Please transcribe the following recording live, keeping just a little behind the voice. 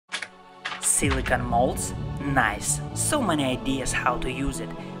Silicon molds? Nice, so many ideas how to use it,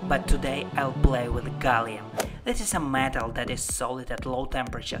 but today I'll play with gallium. This is a metal that is solid at low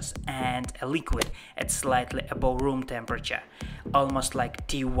temperatures and a liquid at slightly above room temperature, almost like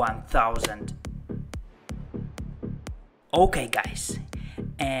T1000. Okay guys,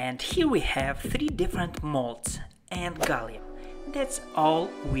 and here we have 3 different molds and gallium. That's all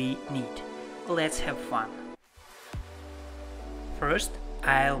we need. Let's have fun. First,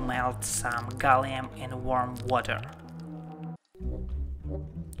 I'll melt some gallium in warm water.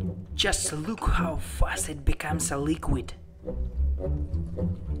 Just look how fast it becomes a liquid.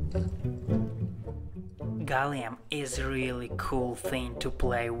 Gallium is a really cool thing to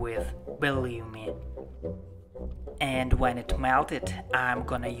play with, believe me. And when it melted, I'm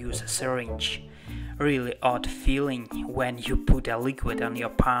gonna use a syringe. Really odd feeling when you put a liquid on your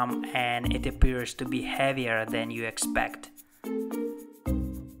palm and it appears to be heavier than you expect.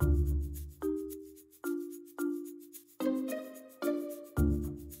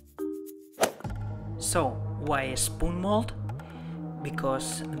 So, why a spoon mold?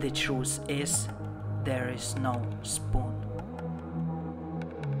 Because the truth is, there is no spoon.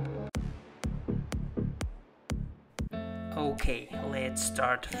 Okay, let's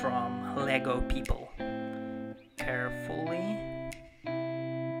start from Lego people. Carefully.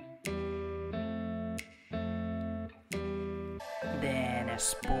 Then a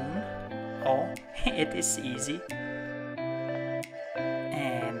spoon. Oh, it is easy.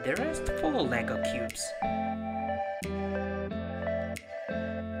 And the rest 4 Lego cubes.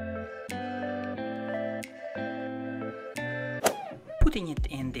 Putting it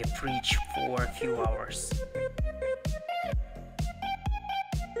in the fridge for a few hours.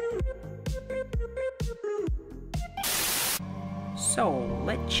 So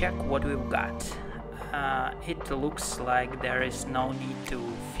let's check what we've got. It looks like there is no need to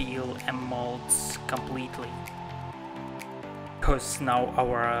fill a molds completely, because now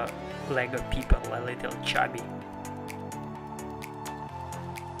our Lego people are a little chubby.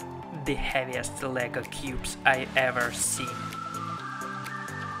 The heaviest Lego cubes I ever seen.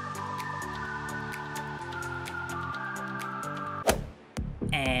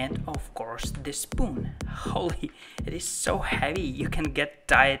 And of course the spoon. Holy, it is so heavy you can get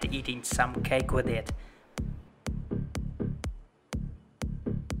tired eating some cake with it.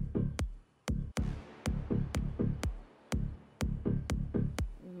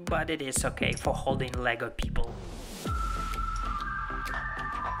 But it is okay for holding Lego people.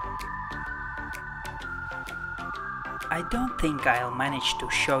 I don't think I'll manage to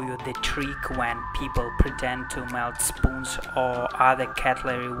show you the trick when people pretend to melt spoons or other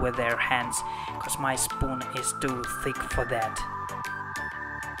cutlery with their hands, cause my spoon is too thick for that.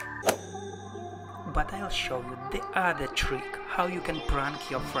 But I'll show you the other trick, how you can prank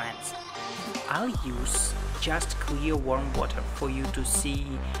your friends. I'll use just clear warm water for you to see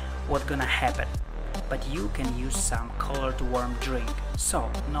what's gonna happen. But you can use some colored warm drink, so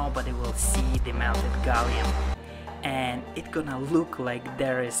nobody will see the melted gallium. And it's gonna look like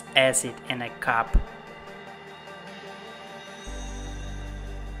there is acid in a cup.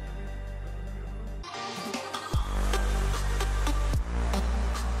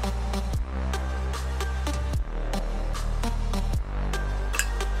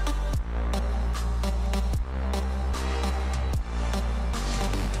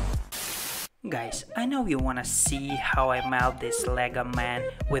 Guys, I know you wanna see how I melt this Lego man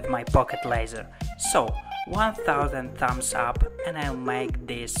with my pocket laser, so 1000 thumbs up and I'll make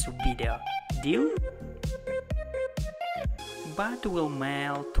this video. Deal? But we'll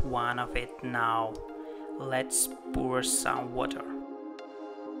melt one of it now. Let's pour some water.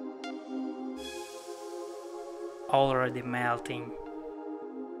 Already melting.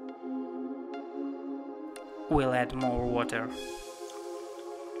 We'll add more water.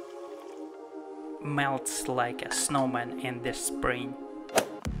 Melts like a snowman in the spring.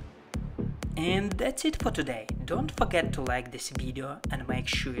 And that's it for today. Don't forget to like this video and make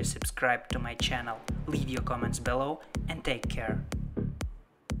sure you subscribe to my channel. Leave your comments below and take care.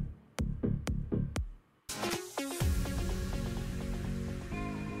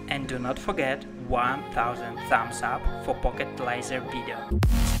 And do not forget 1000 thumbs up for pocket laser video.